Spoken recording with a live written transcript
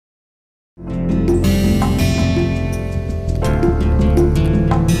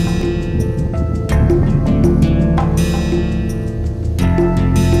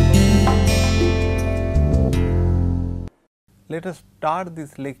Let us start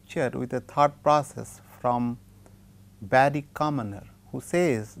this lecture with a thought process from Barry Commoner, who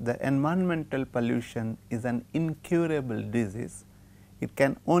says the environmental pollution is an incurable disease. It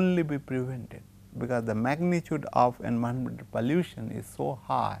can only be prevented because the magnitude of environmental pollution is so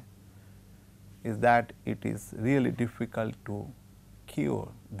high is that it is really difficult to cure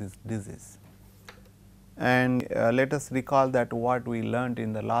this disease. And let us recall that what we learned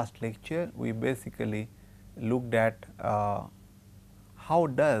in the last lecture, we basically looked at how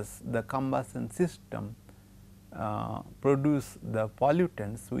does the combustion system produce the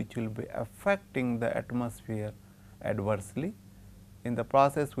pollutants which will be affecting the atmosphere adversely. In the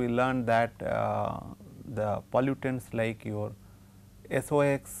process, we learned that the pollutants like your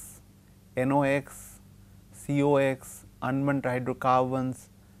SOx, NOx, COx, unburnt hydrocarbons,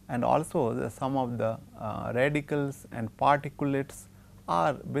 and also some of the radicals and particulates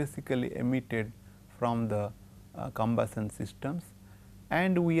are basically emitted from the combustion systems,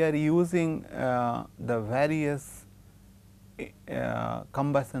 and we are using the various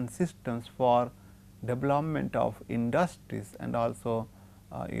combustion systems for development of industries and also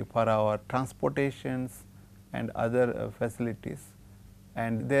for our transportations and other facilities,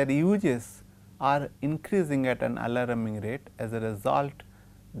 and their uses are increasing at an alarming rate. As a result,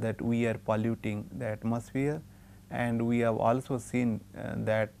 that we are polluting the atmosphere, and we have also seen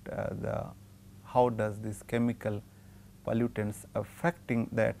that how does this chemical pollutants affecting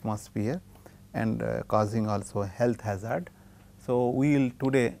the atmosphere and causing also health hazard. So, we will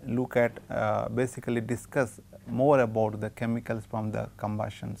today look at basically discuss more about the chemicals from the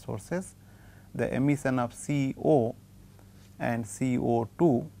combustion sources, the emission of CO and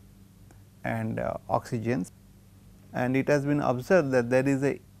CO2 and oxygens, and it has been observed that there is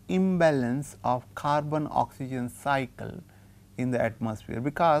a imbalance of carbon oxygen cycle in the atmosphere,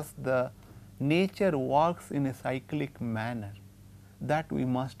 because the nature works in a cyclic manner. That we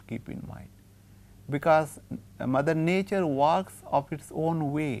must keep in mind, because Mother Nature works of its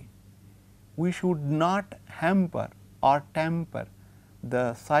own way. We should not hamper or temper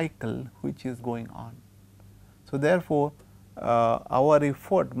the cycle which is going on. So, therefore, our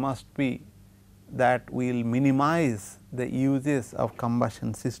effort must be that we will minimize the uses of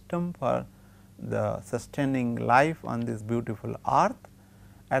combustion system for the sustaining life on this beautiful earth.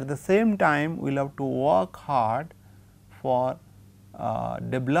 At the same time, we will have to work hard for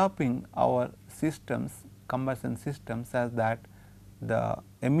developing our systems, combustion systems, as that the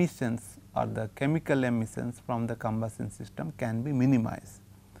emissions or the chemical emissions from the combustion system can be minimized.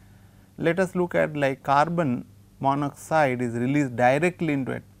 Let us look at like carbon monoxide is released directly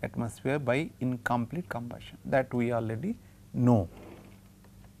into atmosphere by incomplete combustion, that we already know.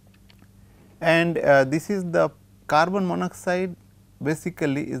 And this is the carbon monoxide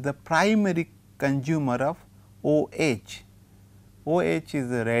basically is the primary consumer of OH. OH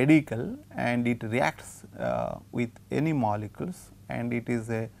is a radical and it reacts with any molecules, and it is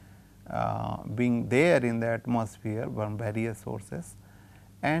a being there in the atmosphere from various sources,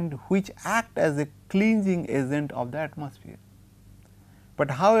 and which act as a cleansing agent of the atmosphere. But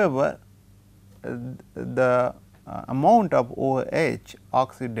however, the amount of OH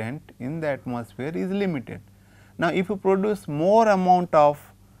oxidant in the atmosphere is limited. Now, if you produce more amount of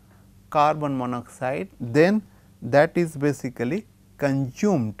carbon monoxide, then that is basically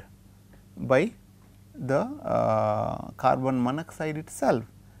consumed by the carbon monoxide itself.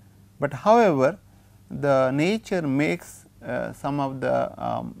 But however, the nature makes some of the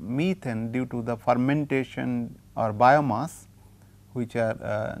methane due to the fermentation or biomass which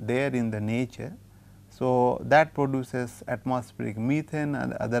are there in the nature. So, that produces atmospheric methane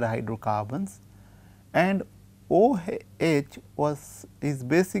and other hydrocarbons, and OH is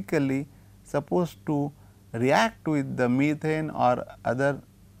basically supposed to react with the methane or other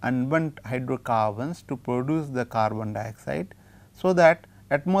unburnt hydrocarbons to produce the carbon dioxide. So, that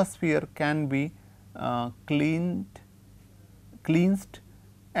atmosphere can be cleansed,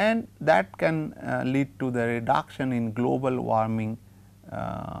 and that can lead to the reduction in global warming,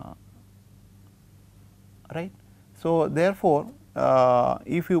 right. So, therefore,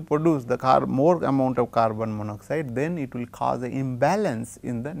 if you produce the more amount of carbon monoxide, then it will cause an imbalance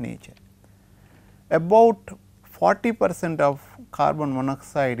in the nature. About 40% of carbon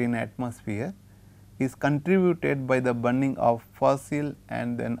monoxide in atmosphere is contributed by the burning of fossil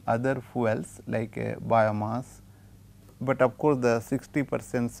and then other fuels like biomass, but of course, the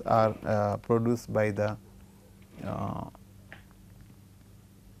 60% are produced by the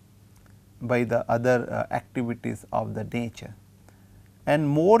other activities of the nature. And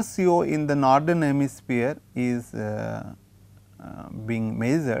more CO in the northern hemisphere is being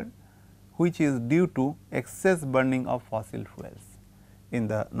measured, which is due to excess burning of fossil fuels in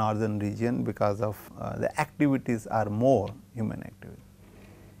the northern region because of the activities are more human activity.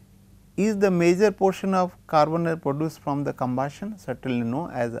 Is the major portion of carbon produced from the combustion? Certainly no,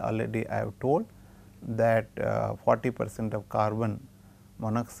 as already I have told that 40% of carbon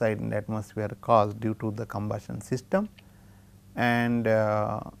monoxide in the atmosphere caused due to the combustion system, and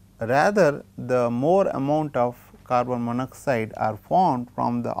rather the more amount of carbon monoxide are formed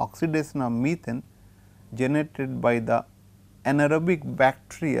from the oxidation of methane generated by the anaerobic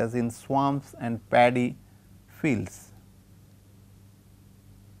bacteria in swamps and paddy fields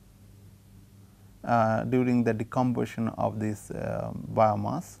during the decomposition of this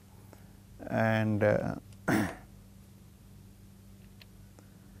biomass. And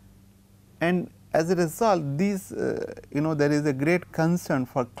and as a result, these there is a great concern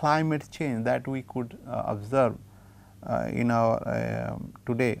for climate change that we could observe in our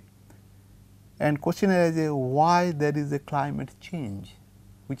today. And question is why there is a climate change,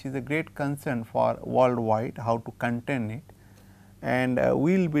 which is a great concern for worldwide, how to contain it. And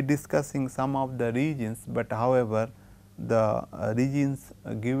we will be discussing some of the regions, but however, the regions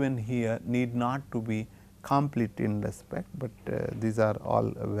given here need not to be complete in respect, but these are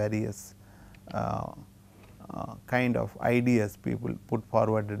all various kind of ideas people put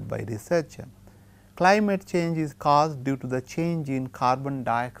forwarded by researcher. Climate change is caused due to the change in carbon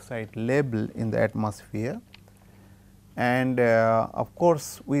dioxide level in the atmosphere, and of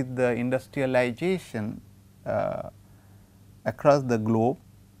course, with the industrialization across the globe,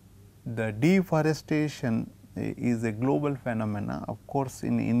 the deforestation is a global phenomena. Of course,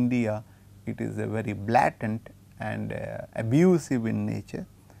 in India it is a very blatant and abusive in nature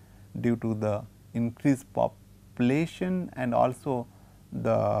due to the increased population, and also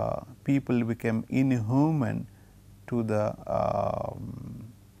the people became inhuman to the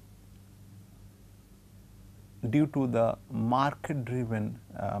due to the market driven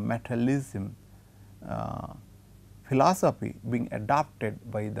materialism philosophy being adopted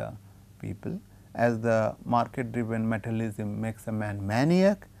by the people, as the market driven materialism makes a man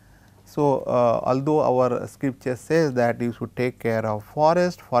maniac. So, although our scripture says that you should take care of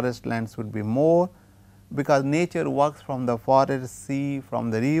forest lands should be more, because nature works from the forest, sea,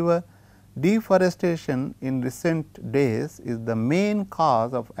 from the river. Deforestation in recent days is the main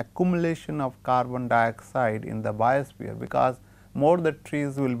cause of accumulation of carbon dioxide in the biosphere, because more the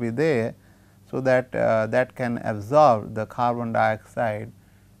trees will be there. So, that that can absorb the carbon dioxide,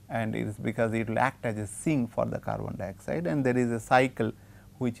 and it is because it will act as a sink for the carbon dioxide, and there is a cycle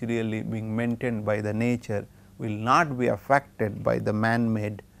which really being maintained by the nature, will not be affected by the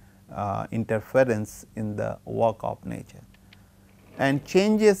man-made interference in the work of nature. And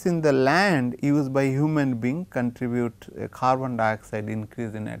changes in the land used by human being contribute a carbon dioxide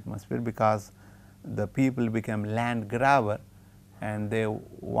increase in atmosphere, because the people become land grabber and they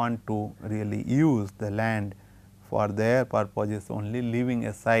want to really use the land for their purposes only, leaving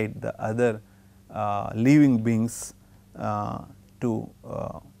aside the other living beings to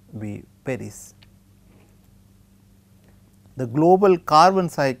be perish. The global carbon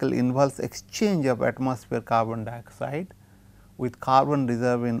cycle involves exchange of atmosphere carbon dioxide with carbon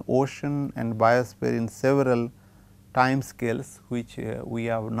reserve in ocean and biosphere in several time scales, which we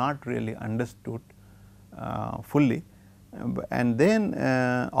have not really understood fully. And then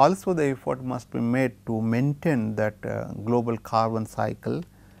also the effort must be made to maintain that global carbon cycle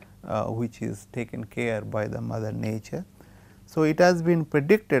which is taken care by the mother nature. So, it has been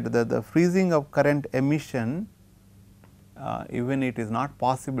predicted that the freezing of current emission, even it is not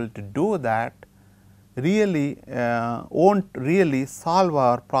possible to do that, really won't really solve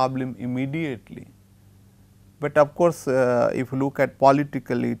our problem immediately. But of course, if you look at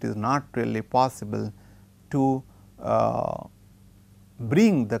politically, it is not really possible to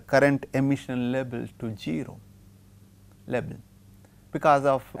bring the current emission level to 0 level, because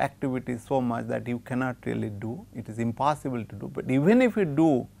of activity so much that you cannot really do, it is impossible to do. But even if you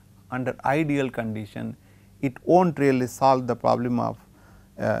do under ideal condition, it will not really solve the problem of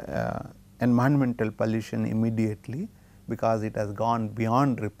environmental pollution immediately, because it has gone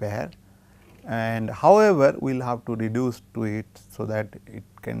beyond repair. And however, we will have to reduce to it, so that it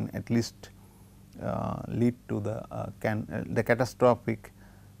can at least lead to the catastrophic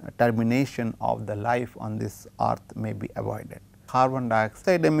termination of the life on this earth may be avoided. Carbon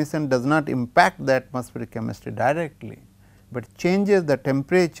dioxide emission does not impact the atmospheric chemistry directly, but changes the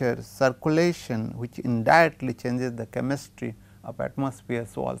temperature, circulation, which indirectly changes the chemistry of atmosphere.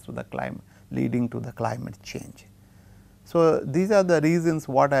 So, also the climate, leading to the climate change. So, these are the reasons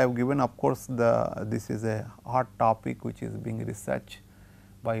what I have given. Of course, this is a hot topic which is being researched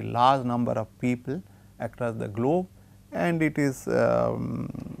by large number of people across the globe, and it is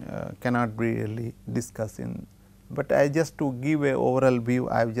cannot be really discussed in. But I just to give a overall view,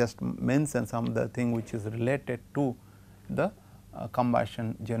 I have just mentioned some of the thing which is related to the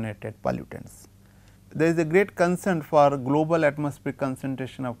combustion generated pollutants. There is a great concern for global atmospheric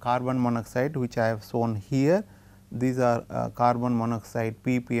concentration of carbon monoxide, which I have shown here. These are carbon monoxide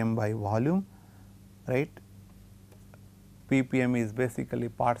ppm by volume, right. ppm is basically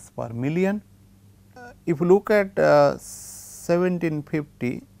parts per million. If you look at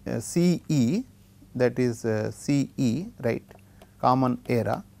 1750 CE, that is CE, right, common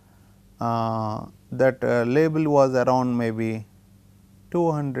era, that label was around maybe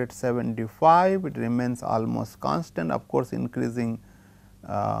 275, it remains almost constant, of course, increasing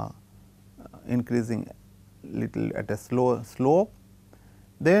little at a slow slope.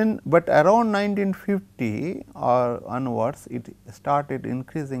 Then, but around 1950 or onwards, it started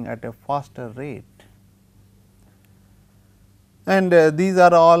increasing at a faster rate. And these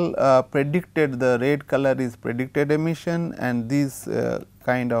are all predicted, the red color is predicted emission, and this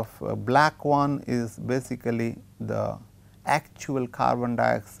kind of black one is basically the actual carbon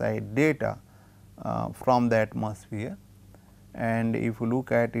dioxide data from the atmosphere. And if you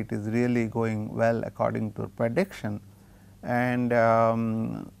look at it, is really going well according to prediction. And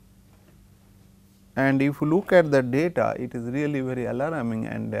if you look at the data, it is really very alarming,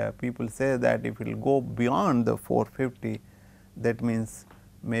 and people say that if it will go beyond the 450, that means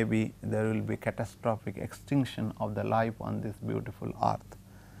maybe there will be catastrophic extinction of the life on this beautiful earth.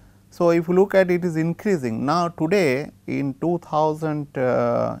 So, if you look at it is increasing now today in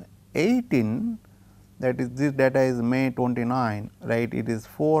 2018, that is this data is May 29, right, it is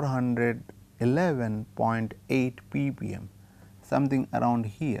 411.8 ppm, something around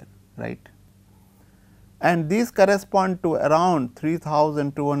here, right. And these correspond to around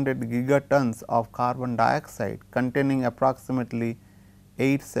 3200 gigatons of carbon dioxide containing approximately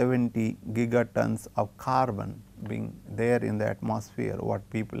 870 gigatons of carbon being there in the atmosphere, what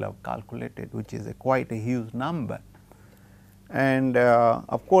people have calculated, which is quite a huge number. And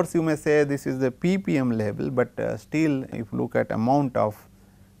of course, you may say this is the ppm level, but still if you look at amount of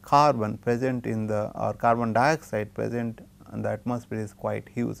carbon present in the or carbon dioxide present in the atmosphere is quite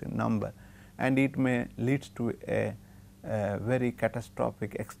huge in number, and it may lead to a very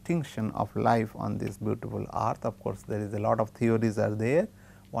catastrophic extinction of life on this beautiful earth. Of course, there is a lot of theories are there,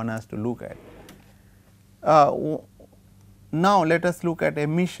 one has to look at. Now, let us look at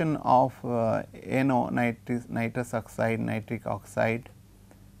emission of NO, nitrous oxide, nitric oxide,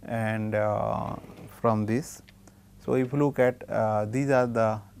 and from this. So, if you look at these are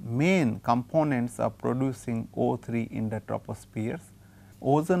the main components of producing O3 in the tropospheres.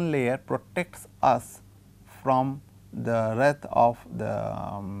 Ozone layer protects us from the wrath of the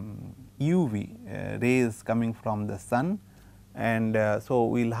UV rays coming from the sun, and so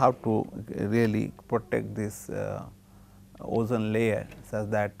we will have to really protect this ozone layer such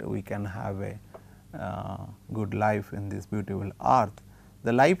that we can have a good life in this beautiful earth.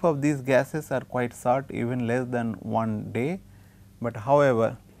 The life of these gases are quite short, even less than 1 day, but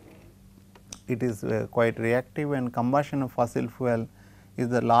however, it is quite reactive, and combustion of fossil fuel is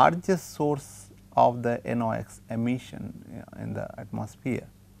the largest source of the NOx emission in the atmosphere.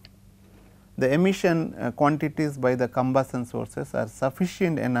 The emission quantities by the combustion sources are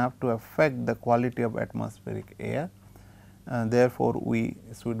sufficient enough to affect the quality of atmospheric air. Therefore, we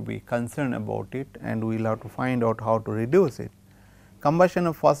should be concerned about it, and we will have to find out how to reduce it. Combustion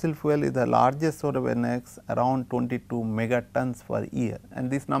of fossil fuel is the largest source of NOx, around 22 megatons per year,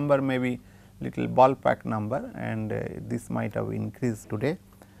 and this number may be little ballpark number, and this might have increased today,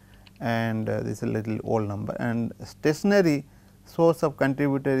 and this is a little old number, and stationary source of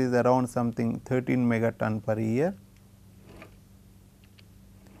contributor is around something 13 megaton per year,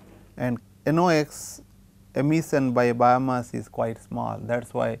 and NOx emission by biomass is quite small. That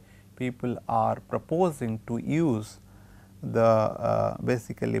is why people are proposing to use the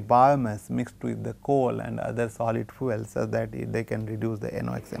basically biomass mixed with the coal and other solid fuels, so that they can reduce the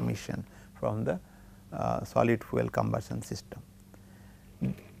NOx emission from the solid fuel combustion system.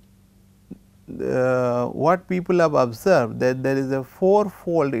 What people have observed that there is a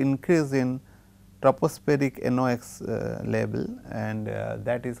 4-fold increase in tropospheric NOx level, and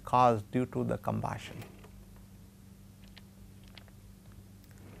that is caused due to the combustion.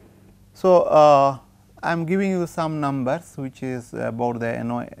 So, I am giving you some numbers which is about the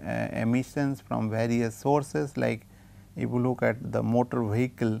NO emissions from various sources, like if you look at the motor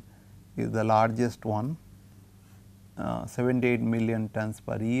vehicle is the largest one, 78 million tons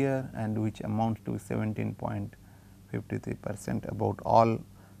per year, and which amounts to 17.53% about all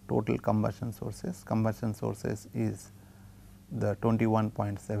total combustion sources. Combustion sources is the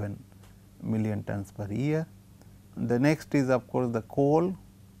 21.7 million tons per year. The next is of course the coal,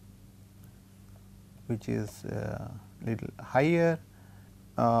 which is little higher,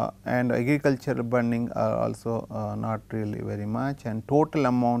 and agricultural burning are also not really very much, and total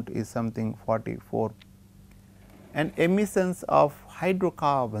amount is something 44. And emissions of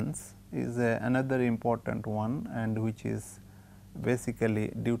hydrocarbons is another important one, and which is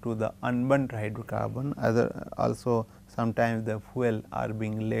basically due to the unburnt hydrocarbon. Other also sometimes the fuel are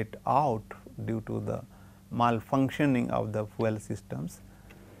being let out due to the malfunctioning of the fuel systems.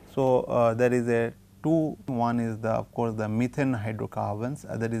 So, there is a two, one is the of course, the methane hydrocarbons,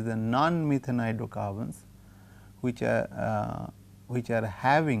 other is the non-methane hydrocarbons, which are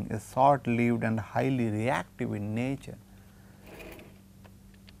having a short lived and highly reactive in nature.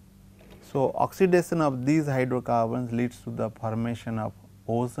 So, oxidation of these hydrocarbons leads to the formation of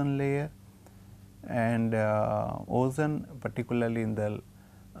ozone layer, and ozone particularly in the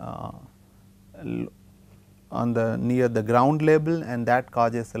on the near the ground level, and that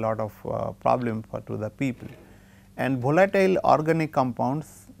causes a lot of problem to the people. And volatile organic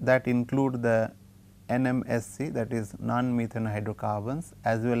compounds that include the NMSC, that is non-methane hydrocarbons,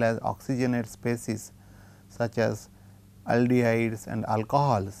 as well as oxygenate species such as aldehydes and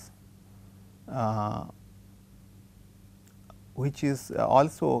alcohols, which is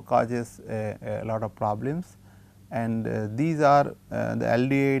also causes a lot of problems. And these are the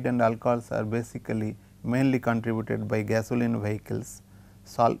aldehyde and alcohols are basically mainly contributed by gasoline vehicles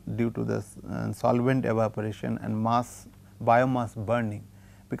due to the solvent evaporation and biomass burning.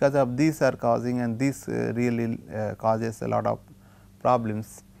 Because of these are causing, and this really causes a lot of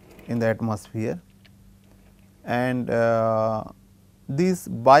problems in the atmosphere. And these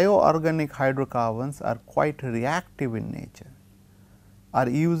bioorganic hydrocarbons are quite reactive in nature, are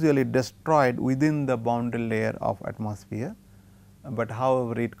usually destroyed within the boundary layer of atmosphere, but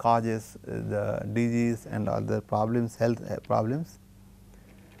however, it causes the disease and other problems, health problems.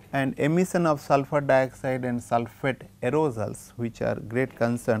 And emission of sulfur dioxide and sulphate aerosols, which are great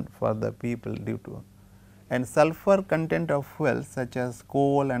concern for the people due to, and sulfur content of fuels such as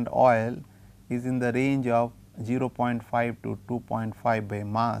coal and oil is in the range of 0.5 to 2.5 by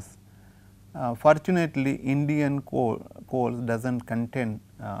mass. Fortunately, Indian coal does not contain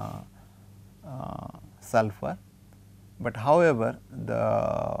sulfur, but however,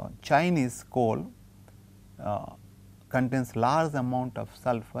 the Chinese coal contains large amount of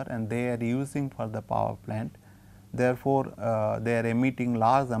sulfur, and they are using for the power plant. Therefore, they are emitting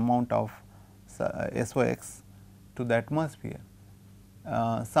large amount of SOx to the atmosphere.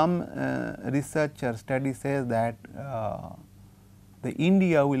 Some research or study says that the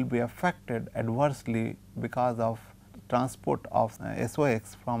India will be affected adversely because of transport of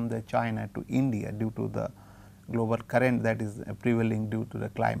SOx from the China to India due to the global current that is prevailing due to the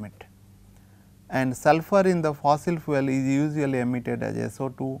climate. And sulfur in the fossil fuel is usually emitted as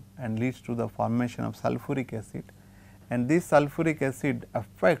SO2 and leads to the formation of sulfuric acid, and this sulfuric acid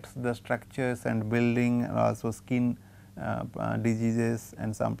affects the structures and building and also skin diseases,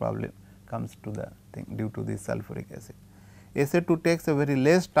 and some problem comes to the thing due to this sulfuric acid. SO2 takes a very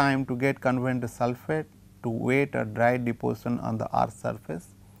less time to get converted to sulphate to wet or dry deposition on the earth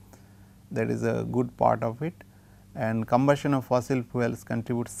surface. That is a good part of it, and combustion of fossil fuels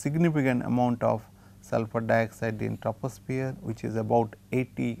contributes significant amount of sulfur dioxide in troposphere, which is about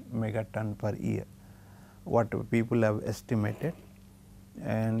 80 megaton per year, what people have estimated.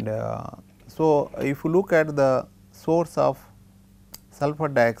 And so, if you look at the source of sulfur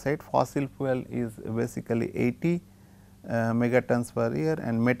dioxide, fossil fuel is basically 80 megatons per year,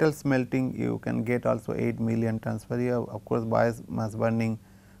 and metal smelting you can get also 8 million tons per year. Of course, biomass burning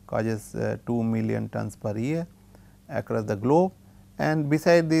causes 2 million tons per year across the globe, and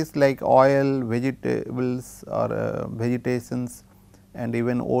beside this like oil, vegetables or vegetations, and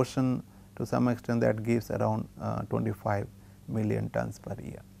even ocean to some extent, that gives around 25 million tons per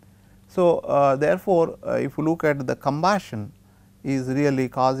year. So, therefore, if you look at the combustion is really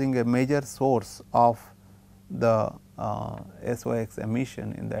causing a major source of the SOx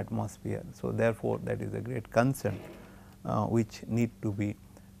emission in the atmosphere. So, therefore, that is a great concern which need to be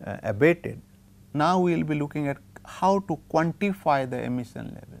abated. Now, we will be looking at how to quantify the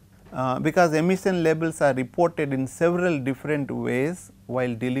emission level, because emission levels are reported in several different ways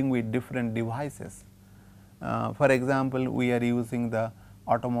while dealing with different devices. For example, we are using the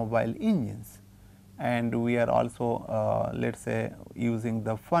automobile engines, and we are also let us say using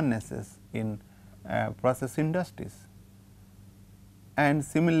the furnaces in process industries. And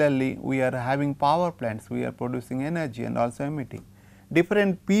similarly, we are having power plants, we are producing energy and also emitting.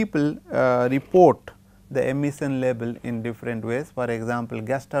 different people report the emission level in different ways. For example,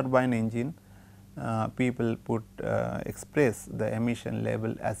 gas turbine engine, people express the emission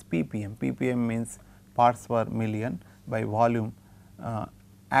level as ppm. ppm means parts per million by volume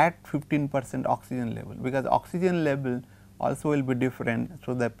at 15% oxygen level, because oxygen level also will be different.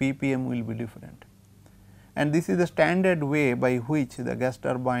 So, the ppm will be different, and this is the standard way by which the gas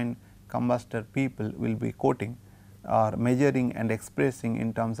turbine combustor people will be quoting or measuring and expressing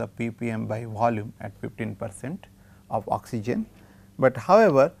in terms of ppm by volume at 15% of oxygen. But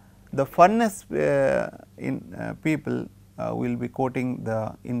however, the furnace people will be quoting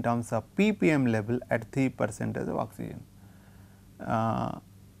the in terms of ppm level at 3% of oxygen.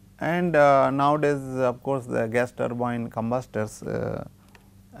 Nowadays, of course, the gas turbine combustors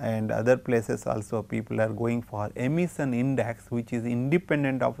and other places also people are going for emission index, which is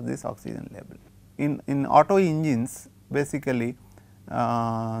independent of this oxygen level. In auto engines, basically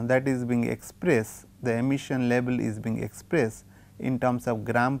that is being expressed, the emission level is being expressed in terms of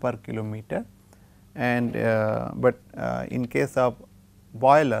gram per kilometer, and in case of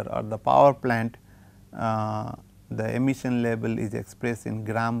boiler or the power plant, the emission level is expressed in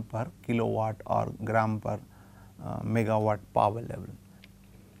gram per kilowatt or gram per megawatt power level.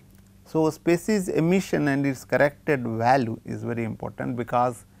 So, species emission and its corrected value is very important,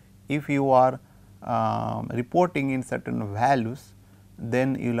 because if you are reporting in certain values,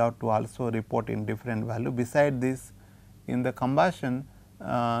 then you will have to also report in different value. Beside this, in the combustion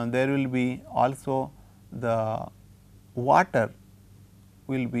there will be also the water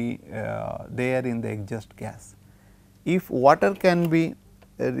will be there in the exhaust gas. If water can be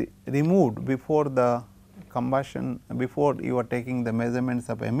removed before the combustion, before you are taking the measurements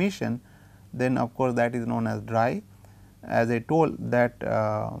of emission, then of course, that is known as dry. As I told that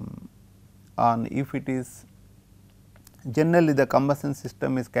if it is generally the combustion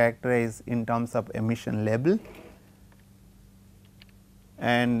system is characterized in terms of emission level,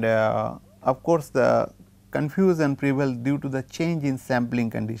 and of course, the confusion prevails due to the change in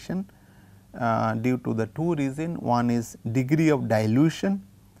sampling condition due to the two reasons. One is degree of dilution,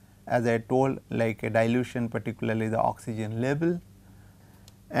 as I told, like a dilution particularly the oxygen level,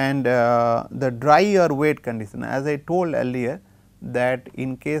 and the dry or wet condition. As I told earlier, that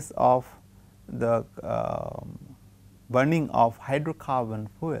in case of the burning of hydrocarbon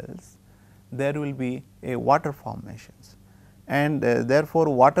fuels, there will be a water formations, and therefore,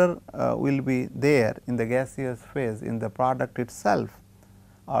 water will be there in the gaseous phase in the product itself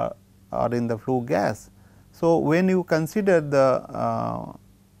or in the flue gas. So, when you consider the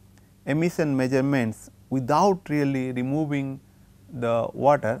emission measurements without really removing the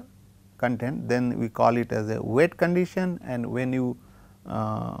water content, then we call it as a wet condition, and when you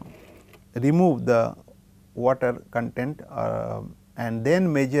remove the water content and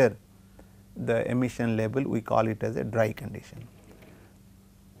then measure the emission level, we call it as a dry condition.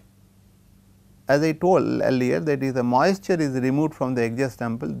 As I told earlier, that is the moisture is removed from the exhaust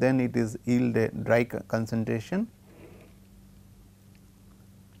sample, then it is yield a dry concentration,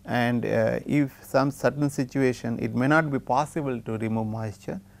 and if some certain situation it may not be possible to remove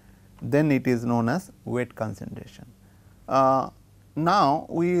moisture, then it is known as wet concentration. Now,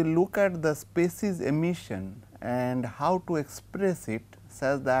 we look at the species emission and how to express it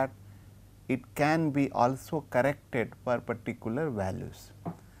such that it can be also corrected for particular values.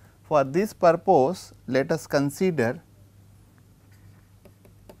 For this purpose, let us consider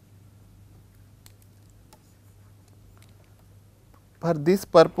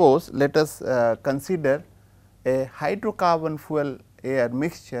consider a hydrocarbon fuel air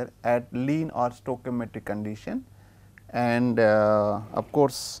mixture at lean or stoichiometric condition, and of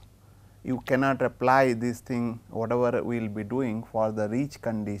course, you cannot apply this thing whatever we will be doing for the reach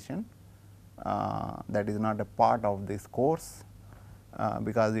condition, that is not a part of this course,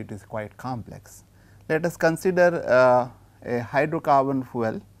 because it is quite complex. Let us consider a hydrocarbon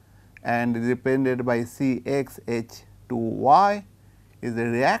fuel and represented by CXH2Y is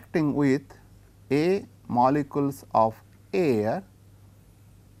reacting with A molecules of air,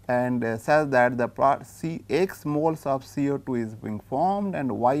 and such that the X moles of CO2 is being formed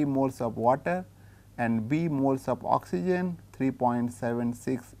and Y moles of water and B moles of oxygen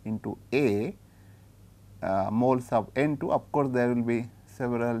 3.76 into A moles of N2. Of course, there will be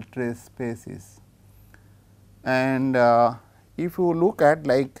several trace species, and if you look at,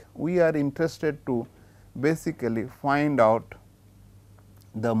 like, we are interested to basically find out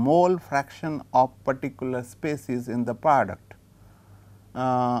the mole fraction of particular species in the product,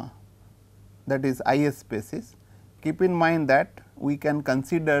 that is IS species. Keep in mind that we can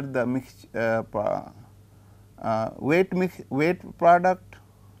consider the weight product,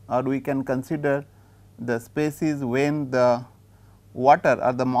 or we can consider the species when the water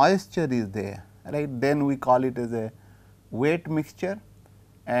or the moisture is there, right, then we call it as a weight mixture.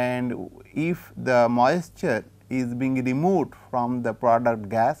 And if the moisture is being removed from the product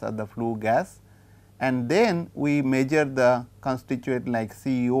gas or the flue gas, and then we measure the constituent like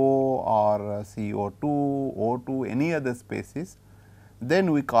CO or CO2, O2, any other species,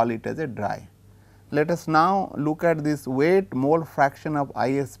 then we call it as a dry. Let us now look at this weight mole fraction of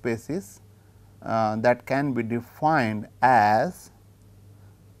IA species that can be defined as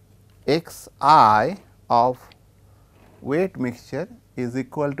Xi of weight mixture is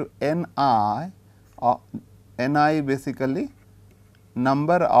equal to Ni, Ni basically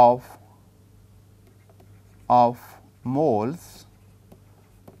number of moles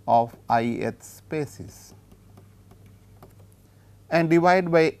of ith species, and divide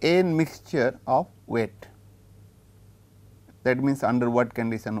by n mixture of weight. That means, under what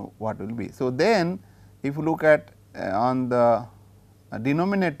condition what will be. So, then if you look at on the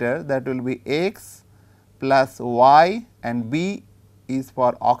denominator, that will be x plus y, and b is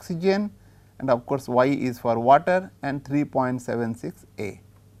for oxygen, and of course, y is for water, and 3.76 A.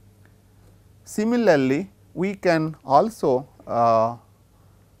 Similarly, we can also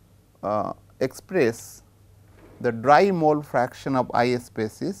express the dry mole fraction of IA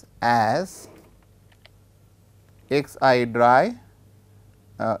species as Xi dry,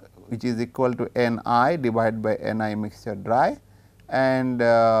 which is equal to Ni divided by Ni mixture dry, and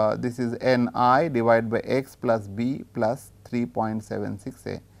this is Ni divided by x plus b plus 3.76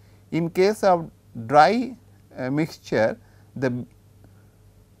 A. In case of dry mixture, the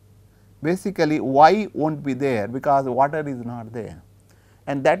basically y will not be there, because water is not there,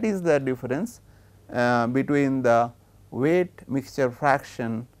 and that is the difference between the weight mixture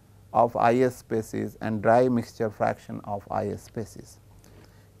fraction of IS species and dry mixture fraction of IS species.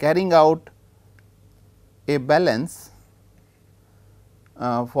 Carrying out a balance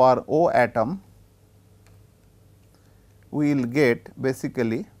for O atom, we will get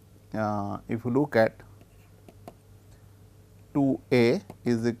basically if you look at 2A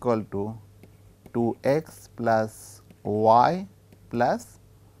is equal to 2x plus y plus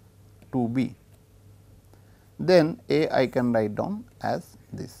 2b. Then A I can write down as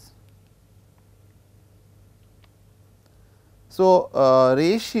this. So,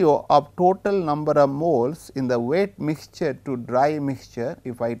 ratio of total number of moles in the wet mixture to dry mixture,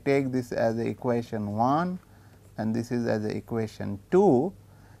 if I take this as a equation 1 and this is as a equation 2,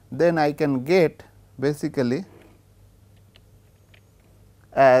 then I can get basically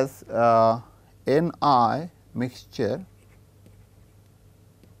as Ni mixture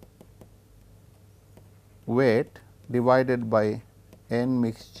wet divided by N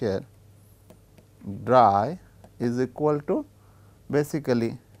mixture dry is equal to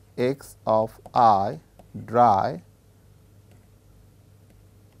basically x of I dry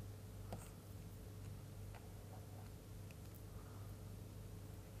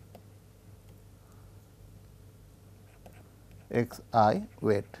x I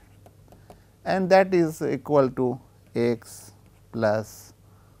wet, and that is equal to x plus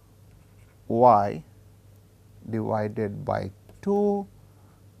y divided by 2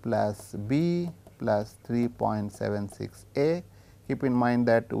 plus b plus 3.76 A. Keep in mind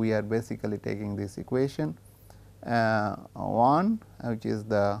that we are basically taking this equation 1, which is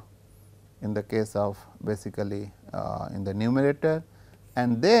the in the case of basically in the numerator,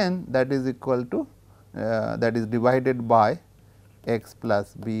 and then that is equal to that is divided by x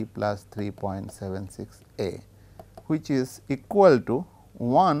plus b plus 3.76 A, which is equal to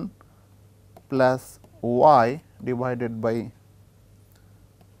 1 plus y divided by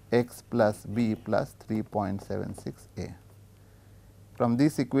x plus b plus 3.76 A. From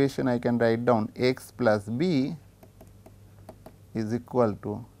this equation I can write down x plus b is equal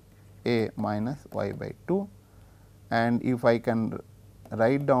to A minus y by 2, and if I can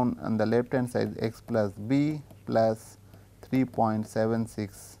write down on the left hand side x plus b plus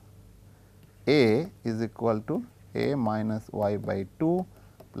 3.76 A is equal to A minus y by 2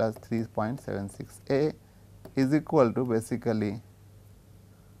 plus 3.76 A is equal to basically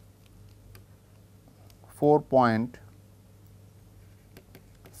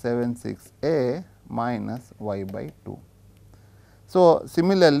 4.76 A minus y by 2. So,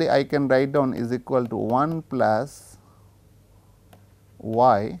 similarly, I can write down is equal to 1 plus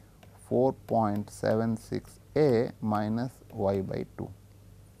y 4.76 A minus y by 2.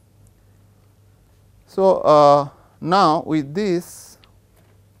 So, now with this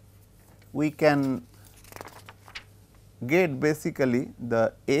we can get basically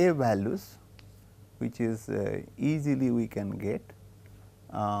the A values which is easily we can get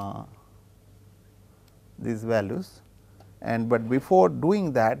these values. And but before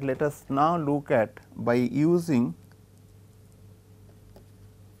doing that, let us now look at by using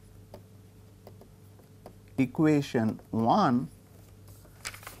equation 1,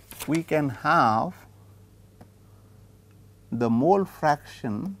 we can have the mole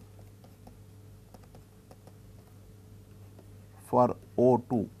fraction for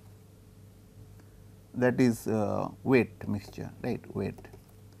O2, that is weight mixture, right, weight.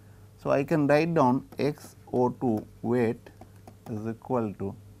 So, I can write down XO2 weight is equal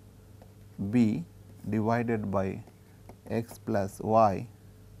to B divided by X plus Y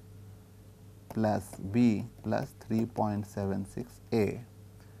plus B plus 3.76 A,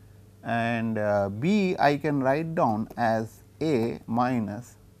 and B I can write down as A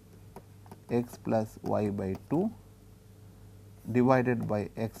minus X plus Y by 2 divided by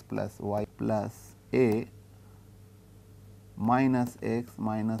X plus Y plus A minus X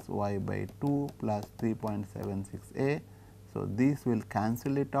minus Y by 2 plus 3.76 A. So, this will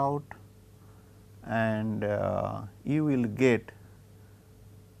cancel it out, and you will get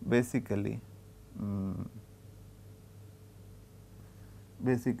basically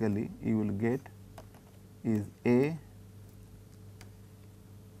you will get is A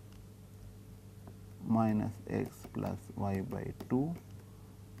minus X plus Y by 2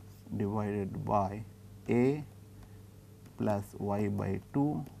 divided by A plus Y by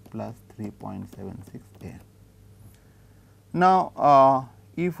 2 plus 3.76 A. Now,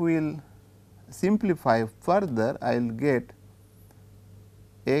 if we will simplify further, I will get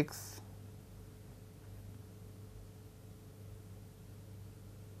X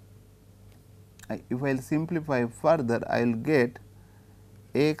if I will simplify further, I will get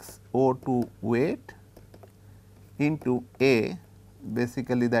XO2 weight into A,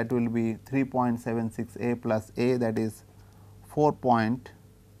 basically that will be 3.76 A plus A, that is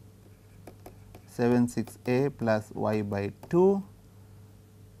 4.76 A plus Y by 2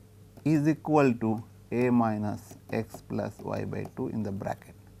 is equal to A minus X plus Y by 2 in the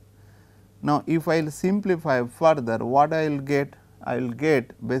bracket. Now, if I will simplify further, what I will get? I will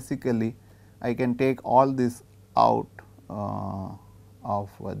get basically I can take all this out of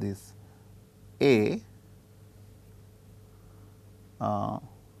this A.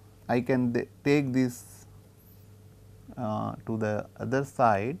 I can take this to the other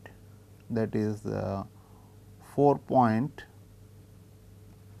side, that is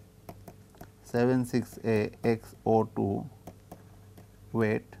 4.76 A XO2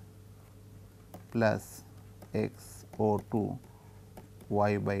 weight plus XO2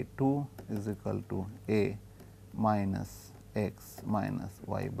 Y by 2 is equal to A minus X minus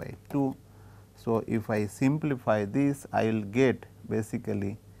Y by 2. So, if I simplify this, I will get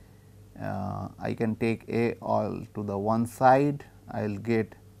basically I can take A all to the one side, I will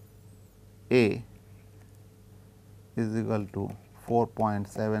get A is equal to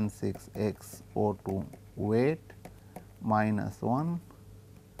 4.76 XO2 weight minus 1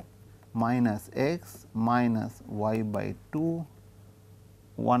 minus X minus Y by 2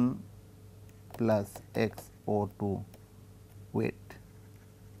 1 plus XO2 weight.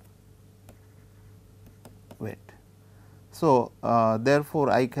 So, therefore,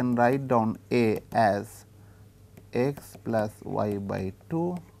 I can write down A as X plus Y by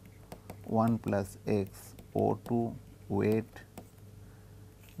 2 1 plus XO2 weight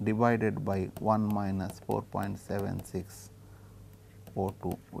divided by 1 minus 4.76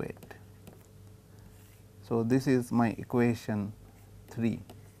 O2 weight. So, this is my equation 3.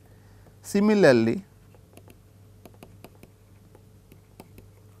 Similarly,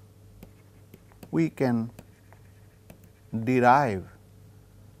 we can derive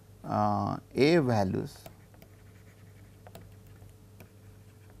A values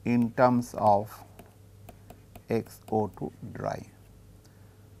in terms of XO2 dry,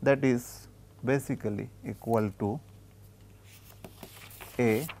 that is basically equal to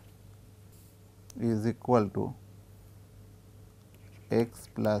A is equal to X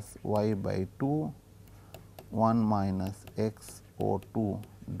plus Y by 2 1 minus XO2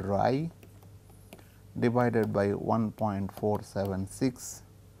 dry divided by 1.476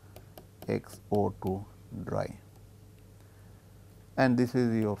 XO2 dry, and this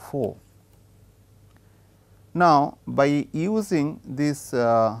is your 4. Now, by using this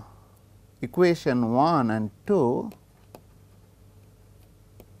equation 1 and 2,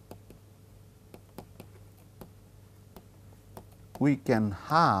 we can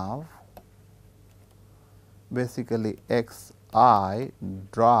have basically X I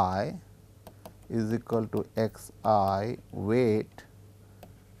dry is equal to X I weight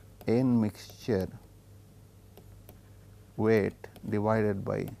in mixture weight divided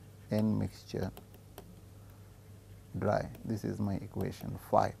by N mixture dry. This is my equation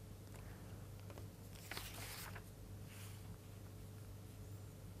 5.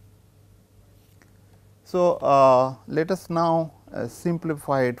 So, let us now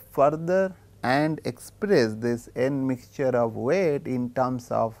simplify it further and express this N mixture of weight in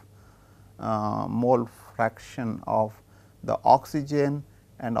terms of mole fraction of the oxygen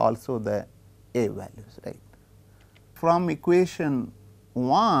and also the A values, right. From equation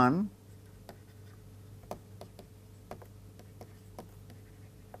 1,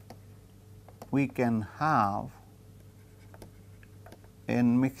 we can have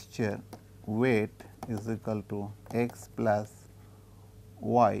N mixture weight is equal to x plus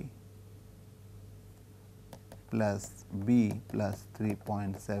y plus b plus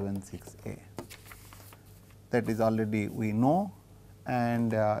 3.76 A. That is already we know,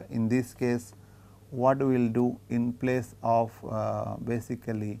 and in this case what we will do, in place of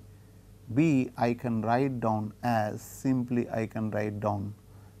basically b, I can write down as simply I can write down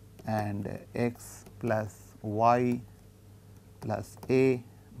and x plus y plus A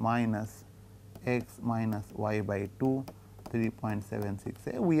minus x minus y by 2 3.76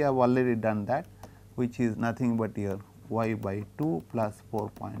 A. We have already done that, which is nothing but here y by 2 plus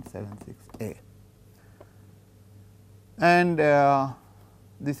 4.76 A. And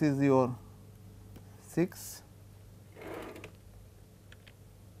this is your 6.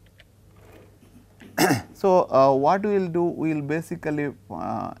 So, what we will do, we will basically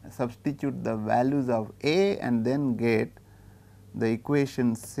substitute the values of A and then get the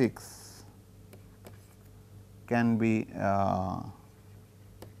equation 6 can be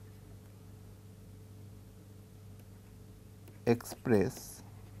expressed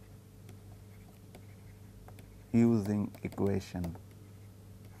using equation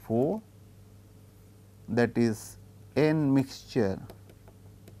 4, that is N mixture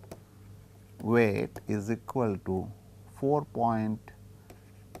weight is equal to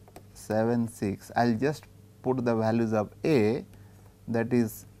 4.76. I will just put the values of A, that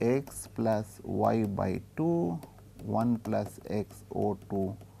is x plus y by 2, 1 plus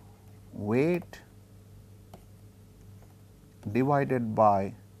XO2 weight divided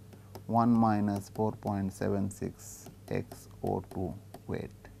by 1 minus 4.76 XO2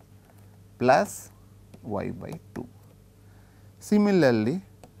 weight plus y by 2. Similarly,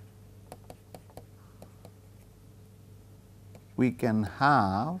 we can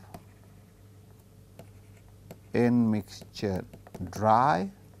have N mixture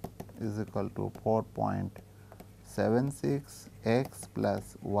dry is equal to 4.76 x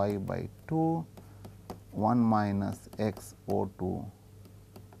plus y by 2, 1 minus XO2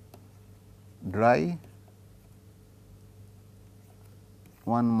 dry,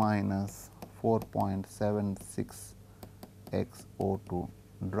 1 minus 4.76 XO2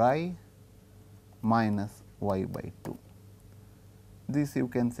 dry minus y by 2. This you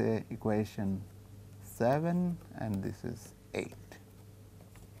can say equation 7 and this is 8.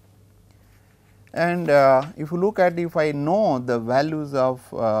 And if you look at, if I know the values of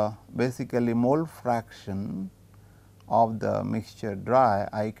basically mole fraction of the mixture dry,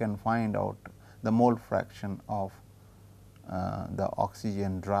 I can find out the mole fraction of the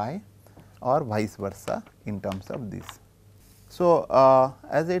oxygen dry or vice versa in terms of this. So,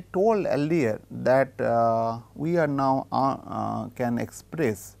 as I told earlier that we are now can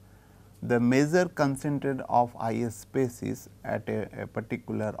express the measure concentrated of IS species at a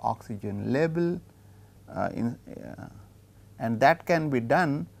particular oxygen level and that can be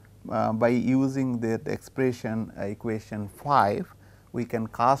done by using the expression equation 5. We can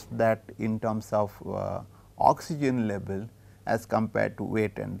cast that in terms of oxygen level as compared to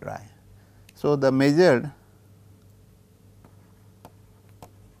wet and dry. So, the measured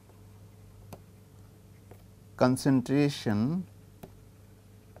concentration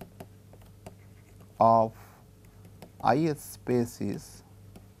of IS species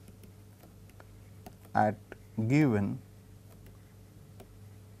at given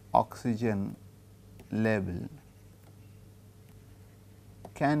oxygen level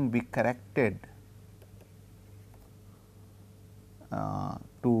can be corrected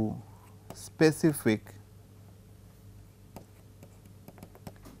to specific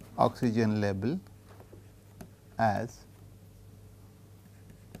oxygen level as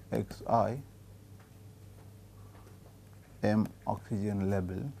Xi m oxygen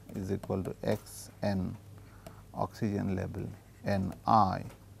level is equal to x n oxygen level n I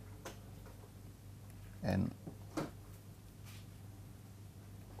n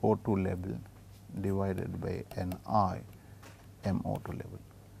O2 level divided by n I m O2 level.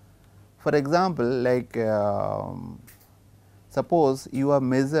 For example, like suppose you have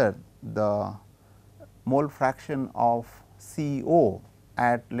measured the mole fraction of CO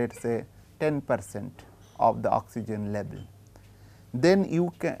at let us say 10% of the oxygen level, then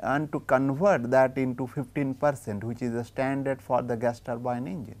you can to convert that into 15%, which is the standard for the gas turbine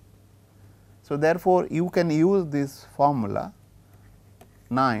engine. So, therefore, you can use this formula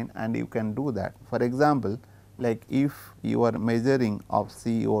 9 and you can do that. For example, like if you are measuring of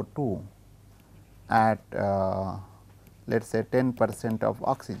CO2 at let us say 10% of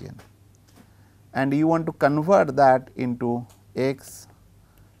oxygen, and you want to convert that into X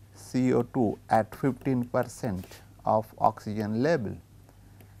CO2 at 15% of oxygen level.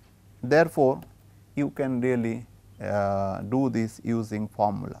 Therefore, you can really do this using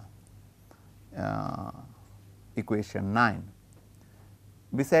formula equation 9.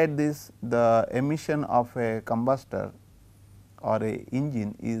 Beside this, the emission of a combustor or a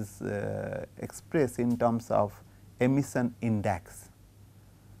engine is expressed in terms of emission index.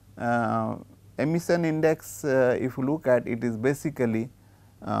 Emission index, if you look at it, is basically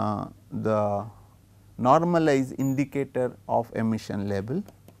the normalized indicator of emission level.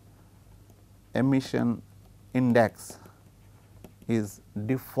 Emission index is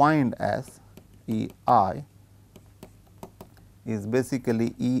defined as E I, is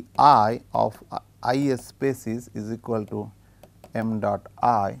basically E I of I S species is equal to m dot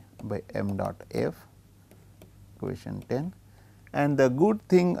I by m dot F, equation 10. And the good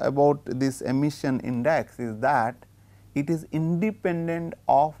thing about this emission index is that it is independent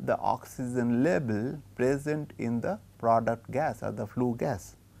of the oxygen level present in the product gas or the flue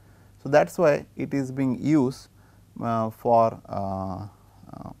gas. So, that is why it is being used for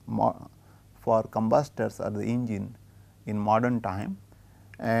combustors or the engine in modern time,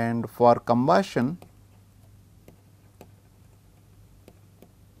 and for combustion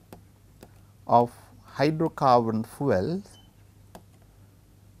of hydrocarbon fuels,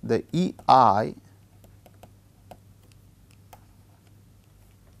 the E I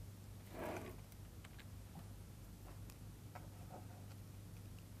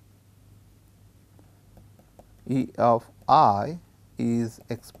E of I is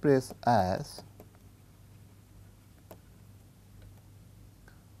expressed as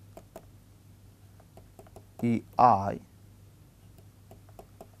E I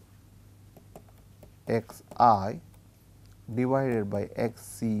X I divided by X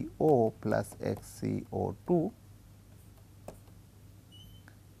C O plus X CO2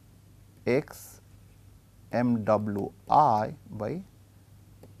 X M W I by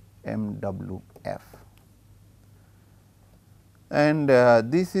M W F. And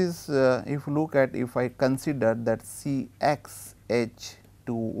this is if you look at, if I consider that C X H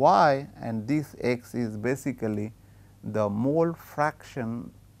 2 Y, and this X is basically the mole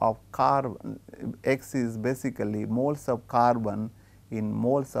fraction of carbon, X is basically moles of carbon in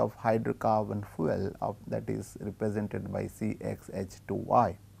moles of hydrocarbon fuel, of that is represented by C X H 2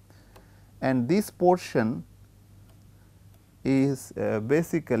 Y. And this portion is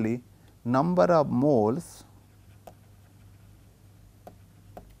basically number of moles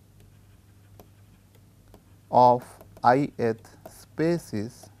of ith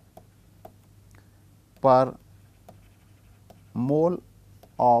species per mole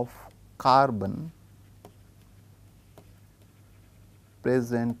of carbon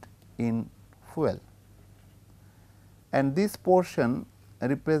present in fuel, and this portion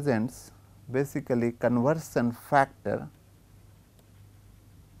represents basically conversion factor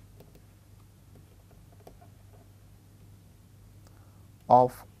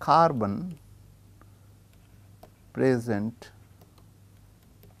of carbon present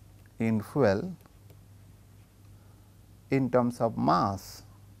in fuel in terms of mass.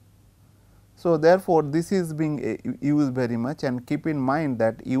 So, therefore, this is being used very much, and keep in mind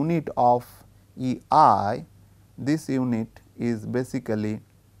that unit of E I, this unit is basically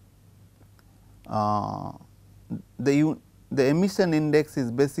the emission index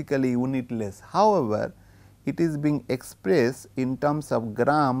is basically unitless. However, it is being expressed in terms of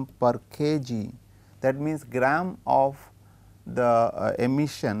gram per kg, that means gram of the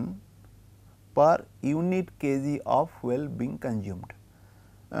emission per unit kg of fuel being consumed.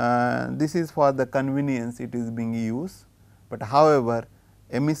 This is for the convenience it is being used, but however,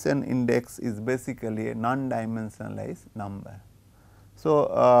 emission index is basically a non-dimensionalized number.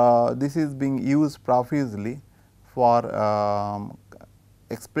 So, this is being used profusely for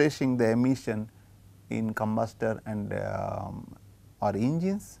expressing the emission in combustor and or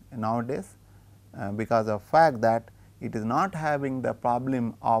engines nowadays, because of fact that it is not having the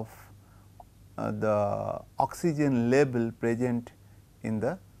problem of the oxygen level present in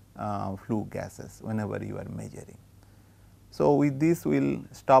the flue gases whenever you are measuring. So, with this we will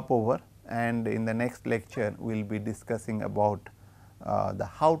stop over, and in the next lecture we will be discussing about the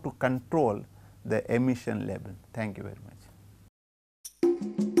how to control the emission level. Thank you very much.